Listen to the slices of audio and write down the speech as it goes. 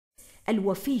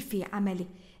الوفي في عمله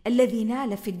الذي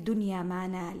نال في الدنيا ما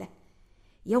ناله.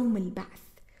 يوم البعث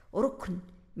ركن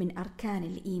من أركان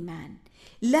الإيمان،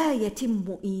 لا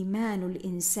يتم إيمان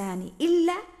الإنسان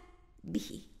إلا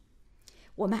به،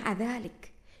 ومع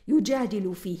ذلك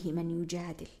يجادل فيه من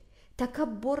يجادل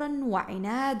تكبرا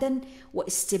وعنادا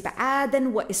واستبعادا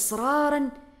وإصرارا،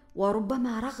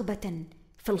 وربما رغبة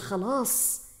في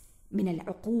الخلاص من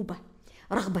العقوبة،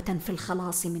 رغبة في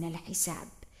الخلاص من الحساب.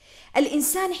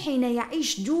 الإنسان حين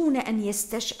يعيش دون أن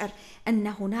يستشعر أن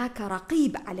هناك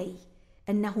رقيب عليه،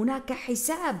 أن هناك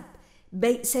حساب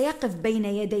سيقف بين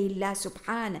يدي الله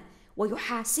سبحانه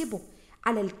ويحاسبه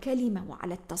على الكلمة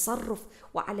وعلى التصرف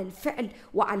وعلى الفعل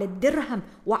وعلى الدرهم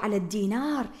وعلى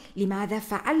الدينار، لماذا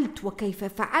فعلت وكيف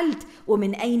فعلت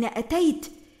ومن أين أتيت.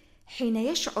 حين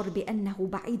يشعر بأنه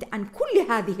بعيد عن كل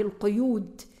هذه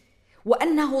القيود،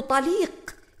 وأنه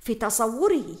طليق في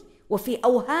تصوره وفي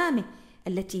أوهامه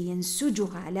التي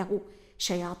ينسجها له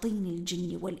شياطين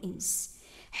الجن والإنس،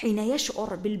 حين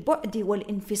يشعر بالبعد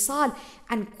والانفصال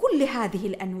عن كل هذه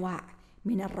الأنواع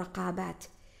من الرقابات،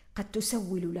 قد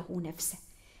تسول له نفسه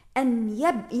أن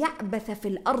يعبث في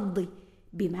الأرض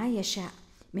بما يشاء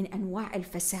من أنواع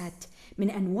الفساد، من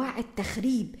أنواع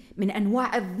التخريب، من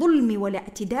أنواع الظلم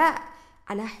والاعتداء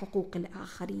على حقوق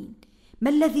الآخرين. ما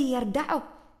الذي يردعه؟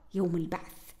 يوم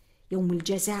البعث، يوم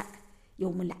الجزاء،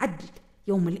 يوم العدل،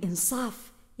 يوم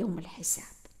الإنصاف، يوم الحساب.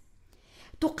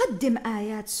 تقدم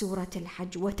آيات سورة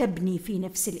الحج وتبني في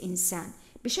نفس الإنسان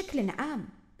بشكل عام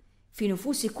في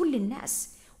نفوس كل الناس،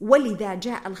 ولذا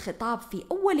جاء الخطاب في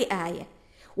أول آية،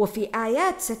 وفي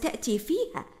آيات ستأتي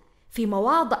فيها في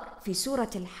مواضع في سورة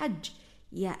الحج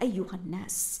يا أيها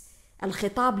الناس،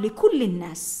 الخطاب لكل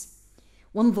الناس.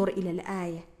 وانظر إلى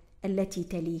الآية التي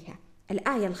تليها،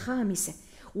 الآية 5،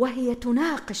 وهي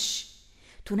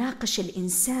تناقش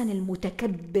الإنسان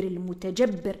المتكبر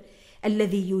المتجبر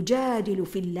الذي يجادل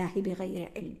في الله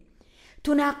بغير علم،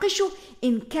 تناقشه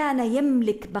إن كان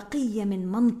يملك بقية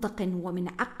من منطق ومن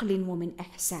عقل ومن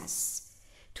إحساس،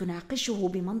 تناقشه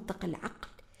بمنطق العقل،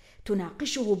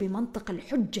 تناقشه بمنطق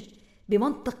الحجة،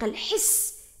 بمنطق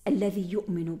الحس الذي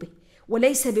يؤمن به،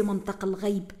 وليس بمنطق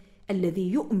الغيب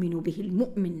الذي يؤمن به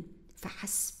المؤمن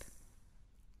فحسب.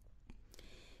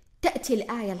 تأتي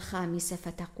الآية 5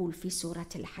 فتقول في سورة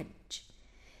الحج: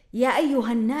 يا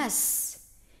أيها الناس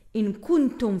إن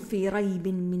كنتم في ريب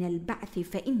من البعث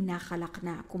فإنا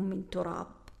خلقناكم من تراب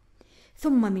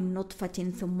ثم من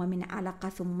نطفة ثم من علقة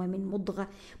ثم من مضغة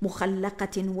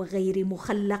مخلقة وغير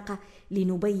مخلقة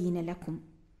لنبين لكم.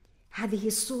 هذه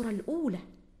الصورة الأولى.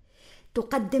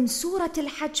 تقدم سورة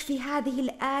الحج في هذه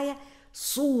الآية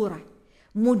صورة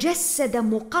مجسدة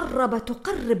مقربة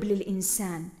تقرب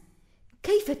للإنسان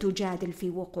كيف تجادل في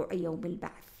وقوع يوم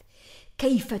البعث،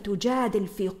 كيف تجادل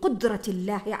في قدرة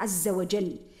الله عز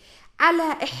وجل على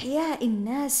إحياء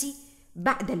الناس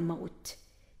بعد الموت،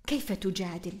 كيف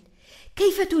تجادل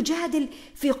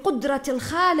في قدرة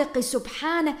الخالق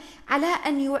سبحانه على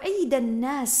أن يعيد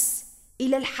الناس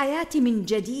إلى الحياة من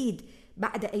جديد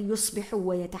بعد أن يصبحوا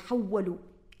ويتحولوا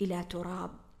إلى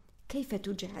تراب.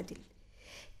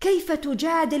 كيف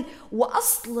تجادل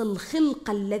وأصل الخلق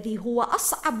الذي هو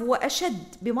أصعب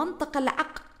وأشد بمنطق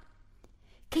العقل،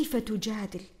 كيف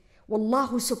تجادل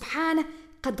والله سبحانه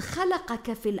قد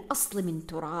خلقك في الأصل من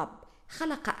تراب،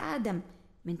 خلق آدم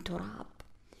من تراب.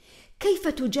 كيف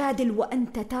تجادل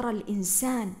وأنت ترى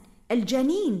الإنسان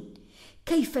الجنين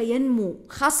كيف ينمو،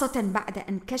 خاصة بعد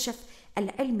أن كشف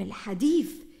العلم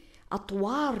الحديث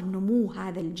أطوار نمو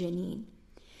هذا الجنين،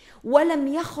 ولم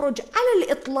يخرج على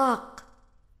الإطلاق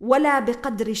ولا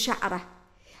بقدر شعره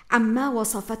عما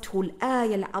وصفته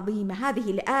الآية العظيمة،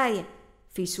 هذه الآية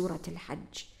في سورة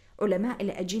الحج. علماء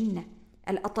الأجنة،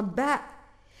 الأطباء،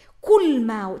 كل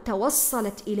ما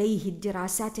توصلت إليه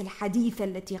الدراسات الحديثة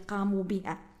التي قاموا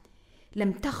بها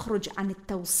لم تخرج عن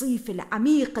التوصيف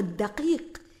العميق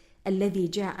الدقيق الذي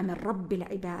جاء من رب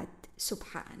العباد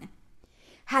سبحانه.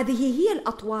 هذه هي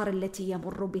الأطوار التي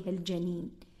يمر بها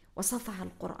الجنين، وصفها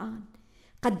القرآن،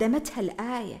 قدمتها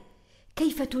الآية.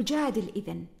 كيف تجادل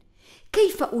إذن؟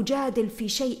 كيف أجادل في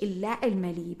شيء لا علم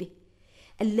لي به،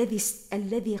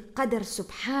 الذي قدر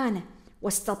سبحانه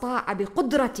واستطاع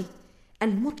بقدرته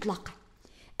المطلقة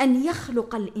أن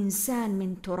يخلق الإنسان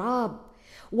من تراب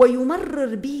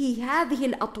ويمرر به هذه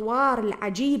الأطوار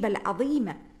العجيبة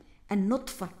العظيمة،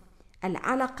 النطفة،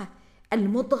 العلقة،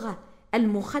 المضغة،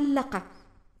 المخلقة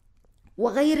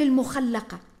وغير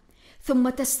المخلقة، ثم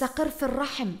تستقر في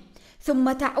الرحم،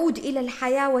 ثم تعود إلى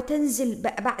الحياة وتنزل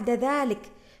بعد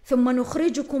ذلك، ثم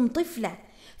نخرجكم طفلا،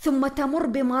 ثم تمر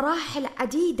بمراحل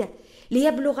عديدة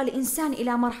ليبلغ الإنسان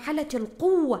إلى مرحلة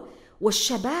القوة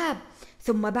والشباب،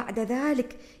 ثم بعد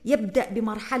ذلك يبدأ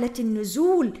بمرحلة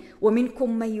النزول،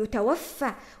 ومنكم من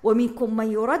يتوفى ومنكم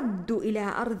من يرد إلى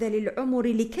أرذل العمر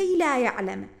لكي لا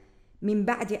يعلم من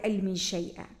بعد علم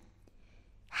شيئا.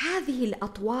 هذه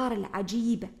الأطوار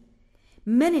العجيبة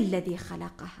من الذي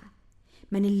خلقها؟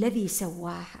 من الذي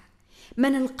سواها؟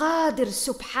 من القادر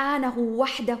سبحانه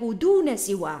وحده دون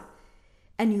سواه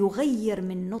أن يغير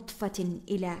من نطفة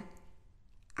إلى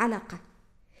علقة؟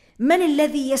 من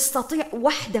الذي يستطيع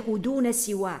وحده دون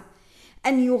سواه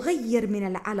أن يغير من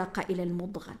العلقة إلى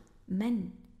المضغة؟ من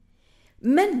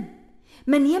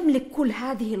يملك كل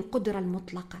هذه القدرة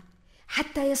المطلقة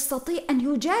حتى يستطيع أن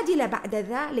يجادل بعد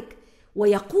ذلك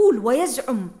ويقول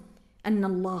ويزعم أن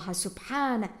الله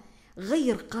سبحانه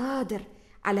غير قادر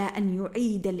على أن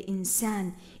يعيد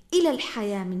الإنسان إلى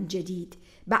الحياة من جديد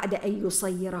بعد أن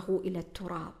يصيره إلى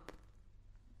التراب؟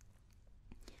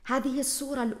 هذه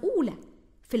الصورة الأولى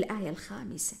في الآية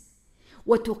 5،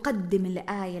 وتقدم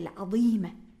الآية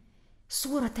العظيمة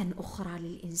صورة أخرى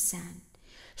للإنسان،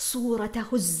 صورة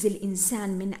تهز الإنسان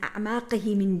من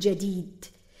أعماقه من جديد،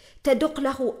 تدق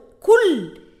له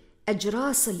كل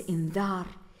أجراس الإنذار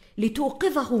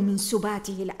لتوقظه من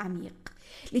سباته العميق،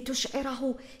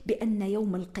 لتشعره بأن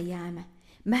يوم القيامة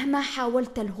مهما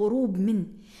حاولت الهروب منه،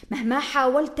 مهما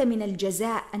حاولت من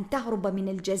الجزاء أن تهرب من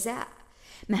الجزاء،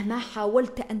 مهما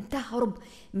حاولت أن تهرب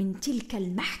من تلك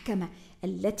المحكمة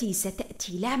التي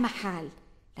ستأتي لا محال،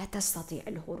 لا تستطيع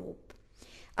الهروب.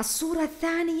 الصورة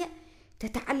الثانية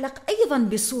تتعلق أيضا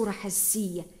بصورة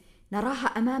حسية نراها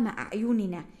أمام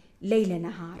أعيننا ليل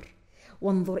نهار.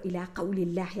 وانظر إلى قول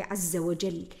الله عز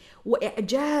وجل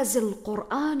وإعجاز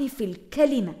القرآن في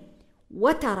الكلمة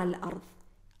وترى الأرض،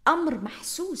 أمر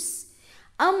محسوس،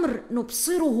 أمر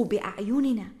نبصره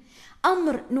بأعيننا،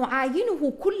 أمر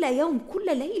نعاينه كل يوم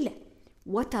كل ليلة.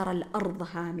 وترى الأرض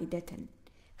هامدة،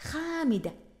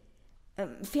 خامدة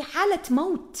في حالة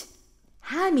موت،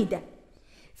 هامدة،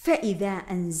 فإذا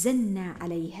أنزلنا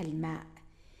عليها الماء.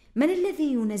 من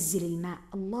الذي ينزل الماء؟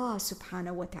 الله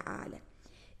سبحانه وتعالى.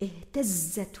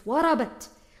 اهتزت وربت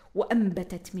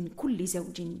وأنبتت من كل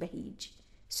زوج بهيج.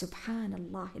 سبحان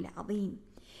الله العظيم،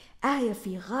 آية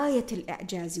في غاية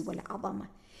الإعجاز والعظمة.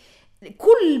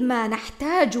 كل ما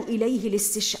نحتاج إليه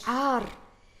لاستشعار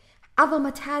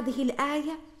عظمة هذه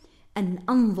الآية أن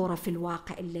أنظر في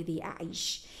الواقع الذي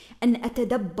أعيش، أن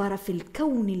أتدبر في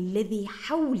الكون الذي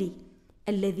حولي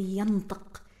الذي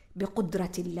ينطق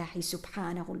بقدرة الله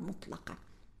سبحانه المطلقة.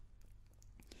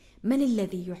 من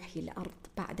الذي يحيي الأرض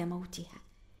بعد موتها؟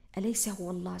 أليس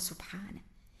هو الله سبحانه؟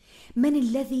 من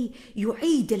الذي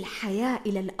يعيد الحياة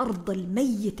إلى الأرض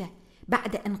الميتة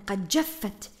بعد أن قد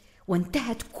جفت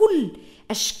وانتهت كل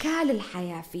أشكال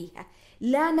الحياة فيها،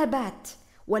 لا نبات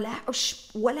ولا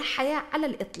عشب ولا حياة على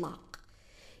الإطلاق؟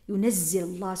 ينزل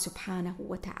الله سبحانه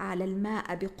وتعالى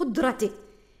الماء بقدرته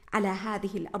على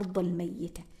هذه الأرض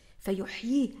الميتة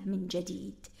فيحييها من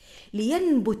جديد،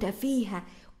 لينبت فيها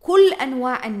كل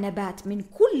أنواع النبات من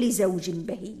كل زوج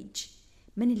بهيج.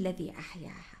 من الذي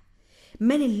أحياها؟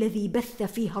 من الذي بث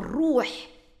فيها الروح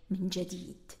من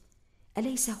جديد؟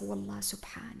 أليس هو الله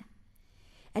سبحانه؟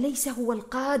 أليس هو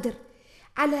القادر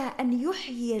على أن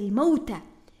يحيي الموتى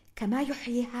كما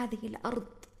يحيي هذه الأرض؟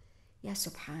 يا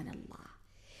سبحان الله،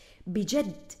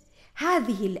 بجد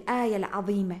هذه الآية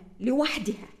العظيمة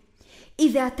لوحدها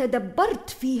إذا تدبرت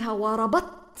فيها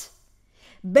وربطت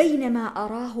بين ما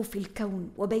أراه في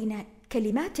الكون وبين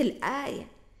كلمات الآية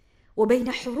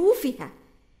وبين حروفها،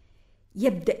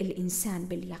 يبدأ الإنسان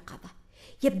باليقظة،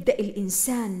 يبدأ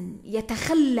الإنسان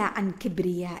يتخلى عن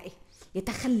كبريائه،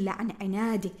 يتخلى عن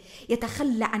عناده،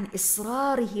 يتخلى عن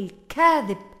إصراره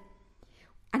الكاذب،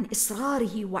 عن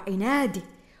إصراره وعناده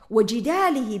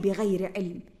وجداله بغير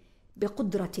علم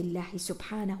بقدرة الله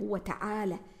سبحانه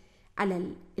وتعالى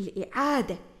على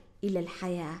الإعادة إلى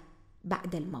الحياة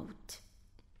بعد الموت.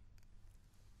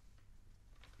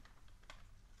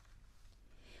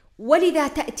 ولذا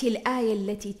تأتي الآية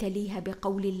التي تليها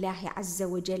بقول الله عز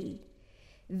وجل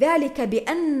ذلك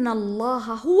بأن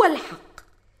الله هو الحق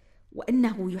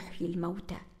وأنه يحيي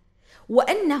الموتى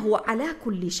وأنه على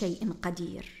كل شيء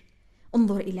قدير.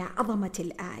 انظر إلى عظمة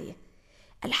الآية.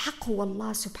 الحق هو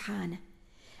الله سبحانه،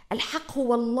 الحق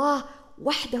هو الله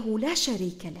وحده لا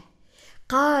شريك له،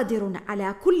 قادر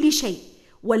على كل شيء،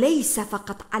 وليس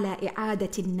فقط على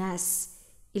إعادة الناس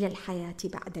إلى الحياة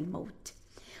بعد الموت،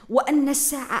 وأن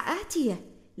الساعة آتية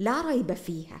لا ريب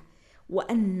فيها،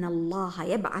 وأن الله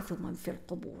يبعث من في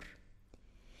القبور.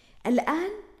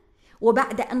 الآن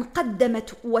وبعد أن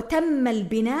قدمت وتم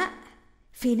البناء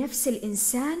في نفس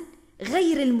الإنسان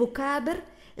غير المكابر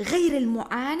غير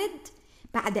المعاند،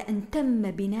 بعد أن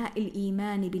تم بناء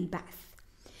الإيمان بالبعث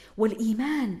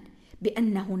والإيمان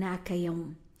بأن هناك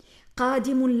يوم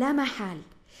قادم لا محال،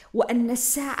 وأن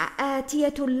الساعة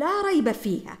آتية لا ريب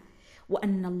فيها،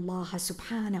 وأن الله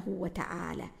سبحانه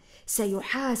وتعالى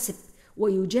سيحاسب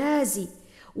ويجازي،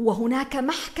 وهناك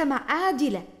محكمة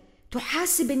عادلة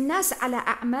تحاسب الناس على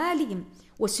أعمالهم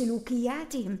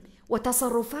وسلوكياتهم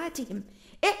وتصرفاتهم.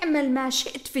 اعمل ما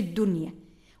شئت في الدنيا،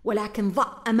 ولكن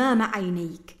ضع أمام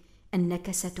عينيك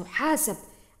أنك ستحاسب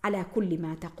على كل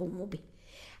ما تقوم به.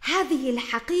 هذه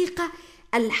الحقيقة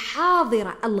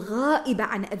الحاضرة الغائبة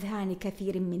عن أذهان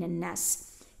كثير من الناس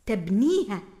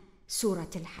تبنيها سورة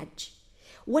الحج.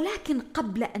 ولكن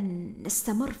قبل أن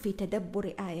نستمر في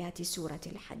تدبر آيات سورة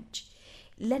الحج،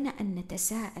 لنا أن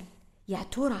نتساءل: يا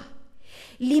ترى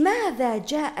لماذا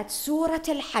جاءت سورة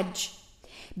الحج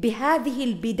بهذه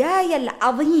البداية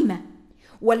العظيمة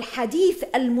والحديث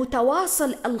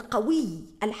المتواصل القوي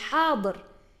الحاضر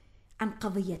عن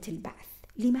قضية البعث؟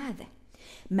 لماذا؟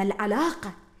 ما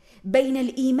العلاقة بين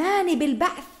الإيمان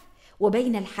بالبعث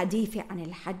وبين الحديث عن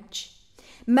الحج؟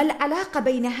 ما العلاقة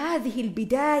بين هذه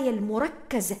البداية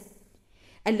المركزة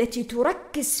التي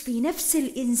تركز في نفس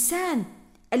الإنسان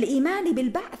الإيمان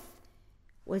بالبعث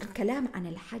والكلام عن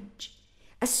الحج؟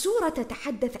 السورة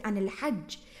تتحدث عن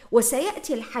الحج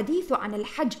وسيأتي الحديث عن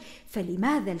الحج،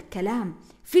 فلماذا الكلام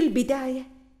في البداية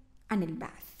عن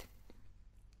البعث؟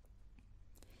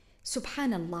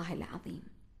 سبحان الله العظيم،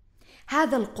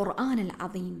 هذا القرآن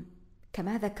العظيم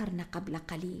كما ذكرنا قبل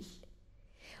قليل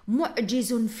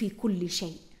معجز في كل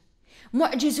شيء،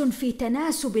 معجز في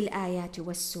تناسب الآيات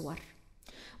والسور،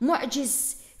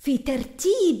 معجز في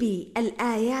ترتيب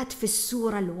الآيات في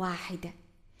السورة الواحدة،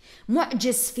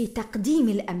 معجز في تقديم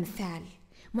الأمثال،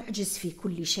 معجز في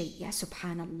كل شيء. يا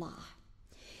سبحان الله،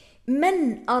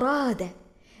 من أراد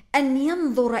أن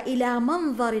ينظر إلى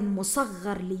منظر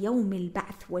مصغر ليوم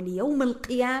البعث وليوم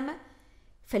القيامة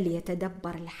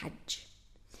فليتدبر الحج.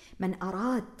 من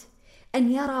أراد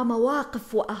أن يرى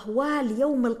مواقف وأهوال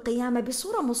يوم القيامة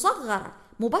بصورة مصغرة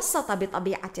مبسطة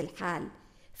بطبيعة الحال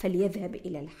فليذهب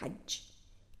إلى الحج.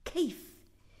 كيف؟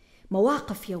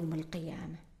 مواقف يوم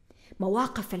القيامة،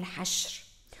 مواقف الحشر،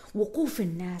 وقوف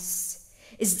الناس،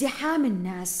 ازدحام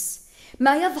الناس،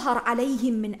 ما يظهر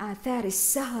عليهم من آثار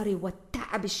السهر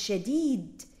والتعب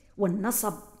الشديد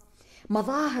والنصب،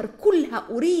 مظاهر كلها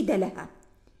أريد لها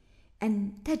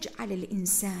أن تجعل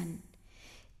الإنسان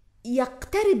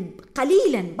يقترب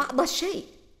قليلا بعض الشيء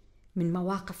من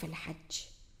مواقف الحج.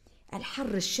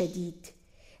 الحر الشديد،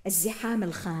 الزحام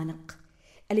الخانق،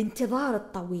 الانتظار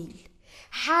الطويل،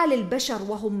 حال البشر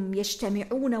وهم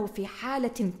يجتمعون في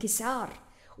حالة انكسار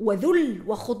وذل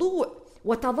وخضوع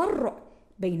وتضرع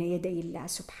بين يدي الله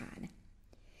سبحانه.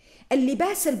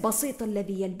 اللباس البسيط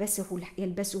الذي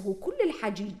يلبسه كل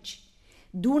الحجيج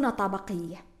دون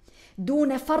طبقية،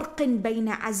 دون فرق بين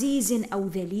عزيز أو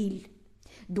ذليل،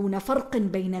 دون فرق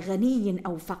بين غني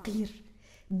أو فقير،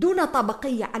 دون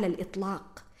طبقية على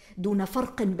الإطلاق، دون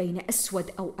فرق بين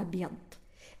أسود أو أبيض.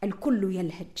 الكل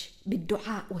يلهج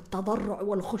بالدعاء والتضرع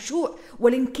والخشوع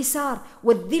والانكسار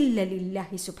والذلة لله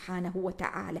سبحانه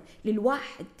وتعالى،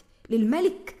 للواحد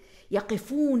للملك.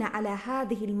 يقفون على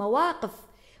هذه المواقف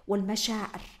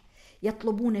والمشاعر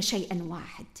يطلبون شيئا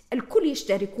واحد، الكل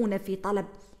يشتركون في طلب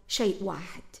شيء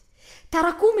واحد.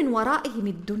 تركوا من ورائهم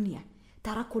الدنيا،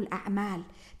 تركوا الأعمال،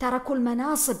 تركوا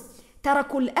المناصب،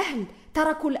 تركوا الأهل،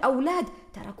 تركوا الأولاد،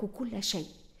 تركوا كل شيء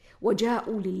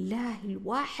وجاءوا لله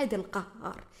الواحد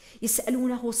القهار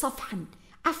يسألونه صفحا،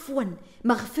 عفوا،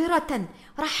 مغفرة،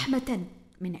 رحمة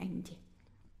من عنده.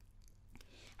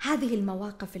 هذه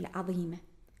المواقف العظيمة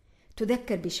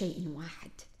تذكر بشيء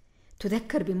واحد،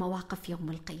 تذكر بمواقف يوم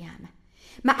القيامة،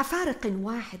 مع فارق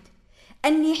واحد،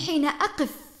 أني حين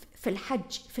أقف في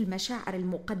الحج في المشاعر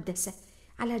المقدسة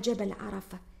على جبل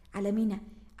عرفة، على منى،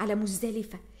 على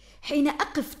مزدلفة، حين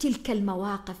أقف تلك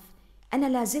المواقف أنا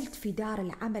لازلت في دار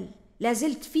العمل،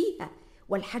 لازلت فيها،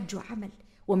 والحج عمل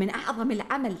ومن أعظم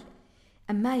العمل.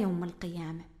 أما يوم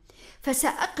القيامة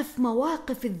فسأقف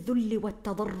مواقف الذل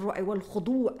والتضرع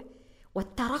والخضوع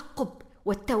والترقب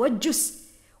والتوجس،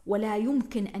 ولا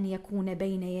يمكن أن يكون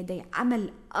بين يدي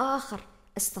عمل آخر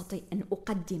أستطيع أن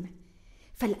أقدمه.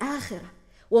 فالآخرة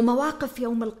ومواقف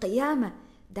يوم القيامة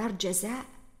دار جزاء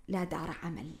لا دار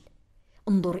عمل.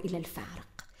 انظر إلى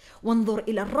الفارق، وانظر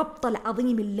إلى الربط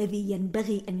العظيم الذي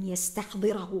ينبغي أن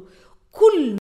يستحضره كل